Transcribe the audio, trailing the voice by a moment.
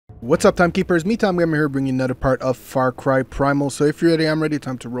What's up, timekeepers? Me, Tom Gamer here, bringing you another part of Far Cry Primal. So if you're ready, I'm ready.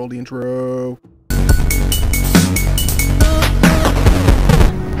 Time to roll the intro.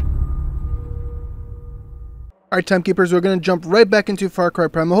 Alright, timekeepers, we're going to jump right back into Far Cry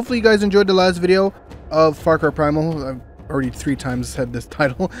Primal. Hopefully you guys enjoyed the last video of Far Cry Primal. I've already 3 times said this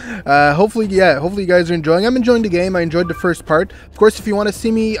title. Hopefully you guys are enjoying. I'm enjoying the game. I enjoyed the first part. Of course, if you want to see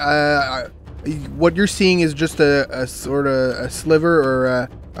me, what you're seeing is just a sort of a sliver or a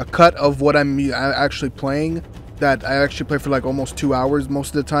cut of what I'm actually playing. That I actually play for like almost 2 hours most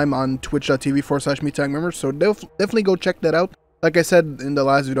of the time on twitch.tv/MeTagMember. So definitely go check that out. Like I said in the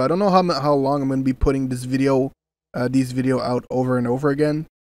last video, I don't know how long I'm going to be putting these video out over and over again.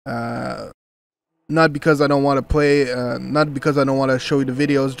 Not because I don't want to play, not because I don't want to show you the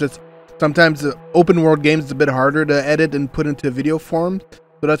videos. Just sometimes open world games is a bit harder to edit and put into video form.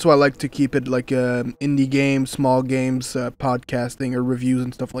 So that's why I like to keep it like indie games, small games, podcasting or reviews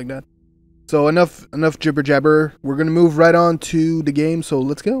and stuff like that. So enough jibber jabber. We're gonna move right on to the game. So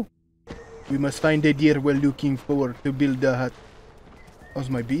let's go. We must find the deer we're looking for to build the hut. Oh, is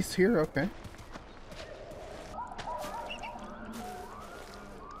my beast here? Okay.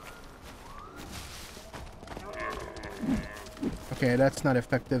 Okay, that's not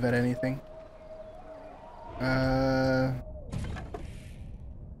effective at anything.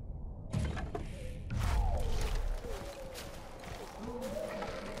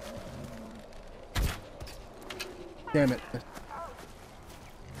 Damn it.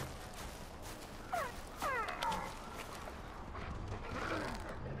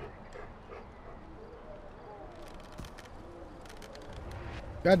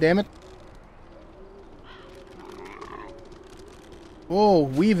 God damn it. Whoa,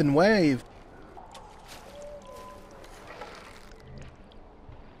 weave and wave.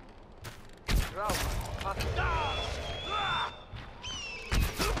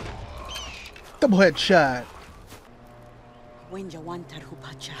 Double headshot.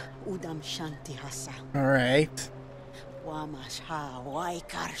 Alright.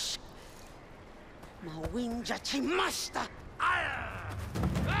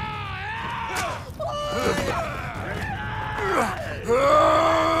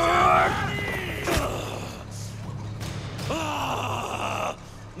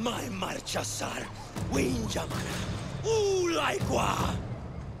 My marchasar, Winjamana, Ulaigua,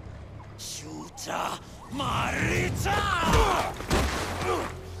 Shuta Marita.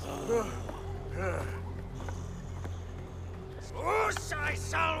 Usai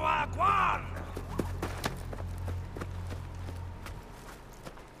Salwa Guan.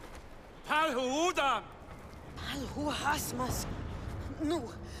 Palhudan. Palhu Hasmas. Nu,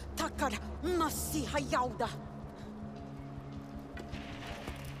 Takar Masi Hayauda.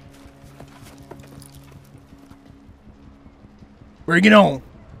 Bring it on.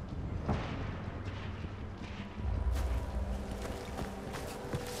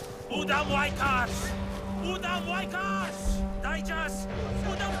 Udam Waikars! Udam Waikars! Daijas!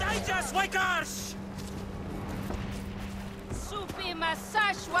 Udam Daijas Waikars! Supi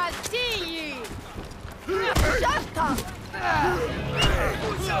Masashwa Tii! Shasta!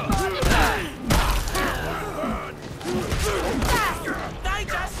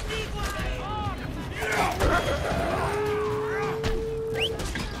 Daijas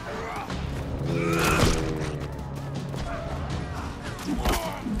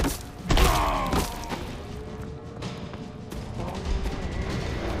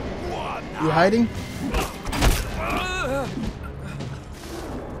You hiding?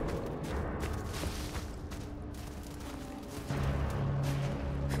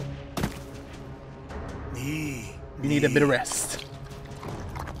 You need a bit of rest.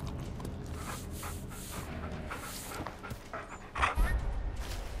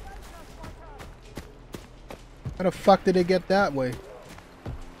 How the fuck did it get that way?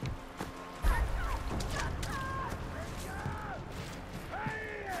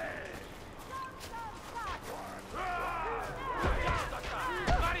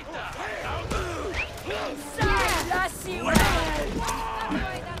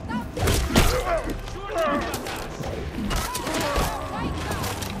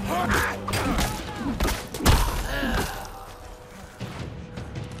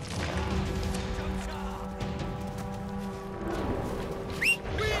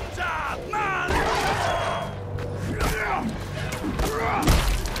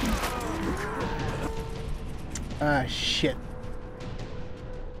 Ah, shit.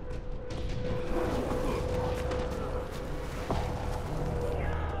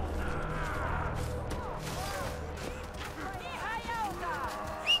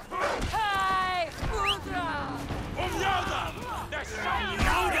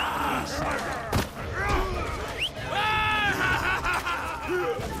 Yoda!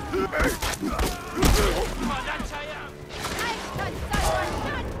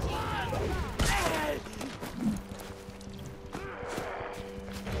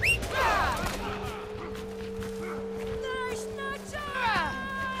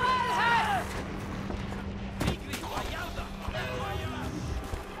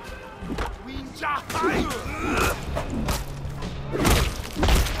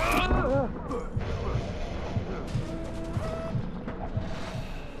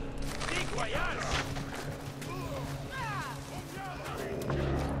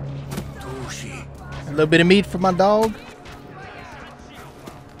 little bit of meat for my dog.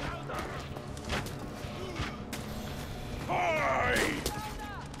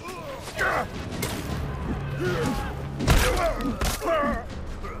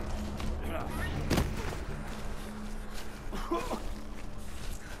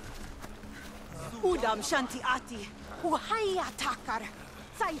 Udam shanti ati, uhaya takar,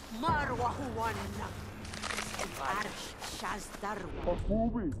 say marwa huwana. Arsh shazdarwa,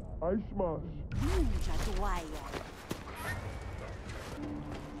 Akubi, Aishmash. ninja duaya.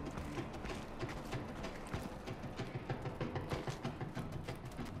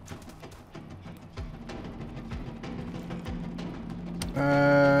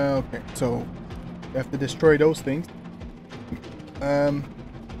 Okay, so we have to destroy those things.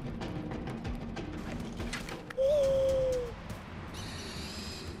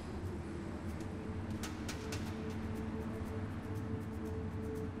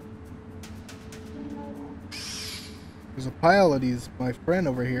 There's a pile of these, my friend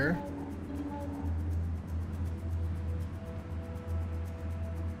over here.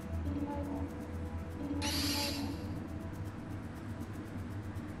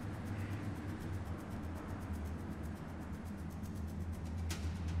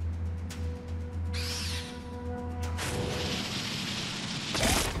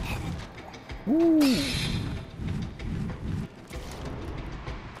 Ooh.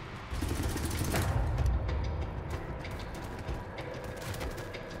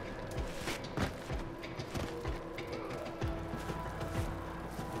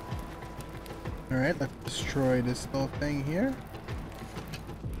 Alright, let's destroy this little thing here.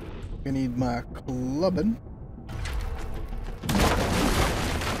 I need my clubbing.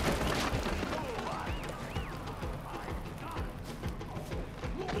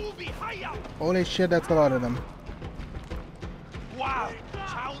 Holy shit, that's a lot of them. Wow!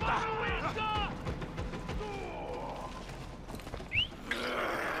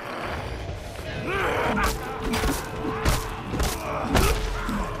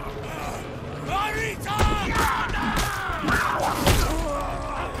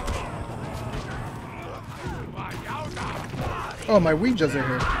 Oh, my Ouijas are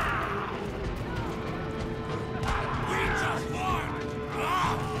here.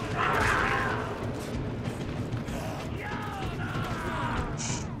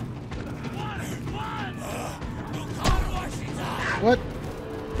 What?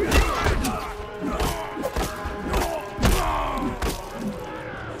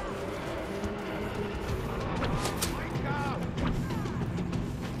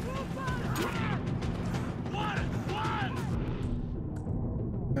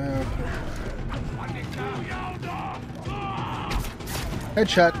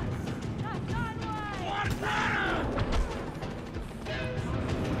 Headshot.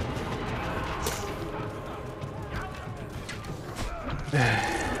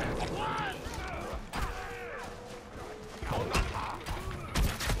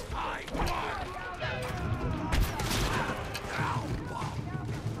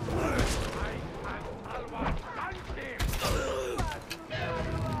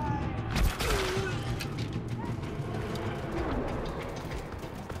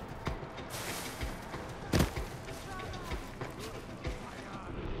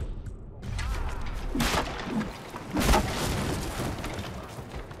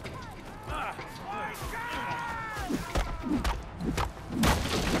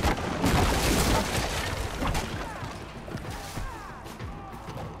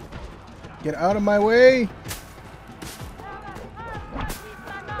 Get out of my way!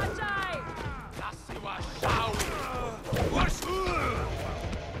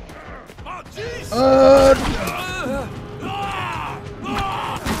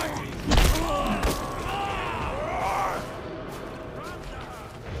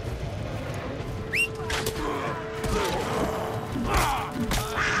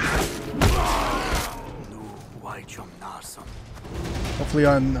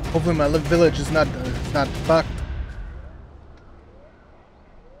 Hopefully my village is not fucked.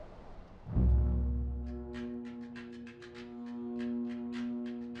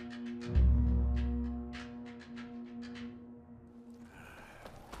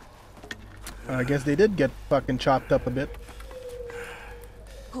 I guess they did get fucking chopped up a bit.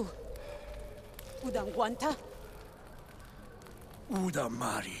 Udam guanta? Uda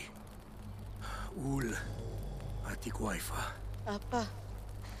Mari. Ul Atiguaifa. Apa,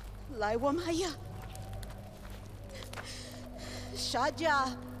 laiwam haya.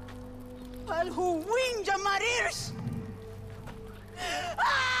 Shaja, palhu winja marirs.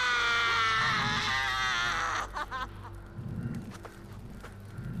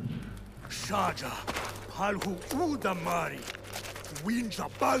 Shaja. Palhu udamari. Winja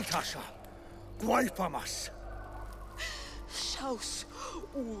baltasha. Guayfamas. Shaus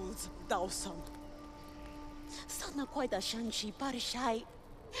Uls Dawson. Sana quite a shanchi parishai.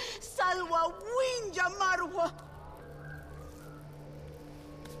 Salwa Winja Marwa.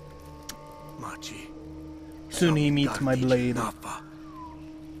 Machi. Soon he meets my blade. Napa.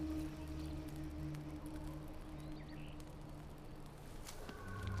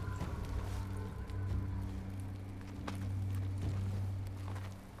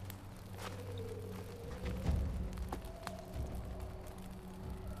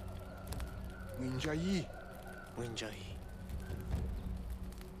 Winjai. Winjai.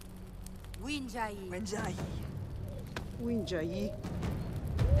 Winjai. Winjai. Winjai.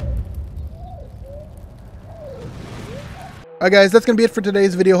 Alright guys, that's going to be it for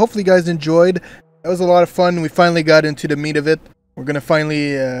today's video. Hopefully you guys enjoyed. That was a lot of fun. We finally got into the meat of it. We're going to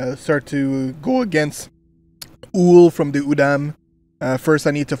finally start to go against Ul from the Udam. First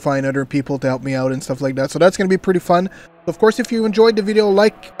I need to find other people to help me out and stuff like that. So that's going to be pretty fun. Of course, if you enjoyed the video,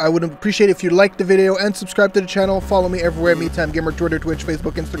 I would appreciate if you liked the video and subscribe to the channel. Follow me everywhere, MeTimeGamer, Twitter, Twitch,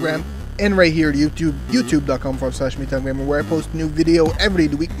 Facebook, Instagram, and right here at YouTube, youtube.com/MeTimeGamer, where I post new video every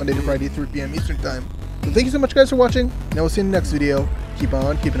week, Monday to Friday, 3 p.m. Eastern Time. So thank you so much guys for watching, and I will see you in the next video. Keep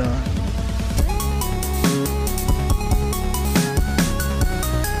on keeping on.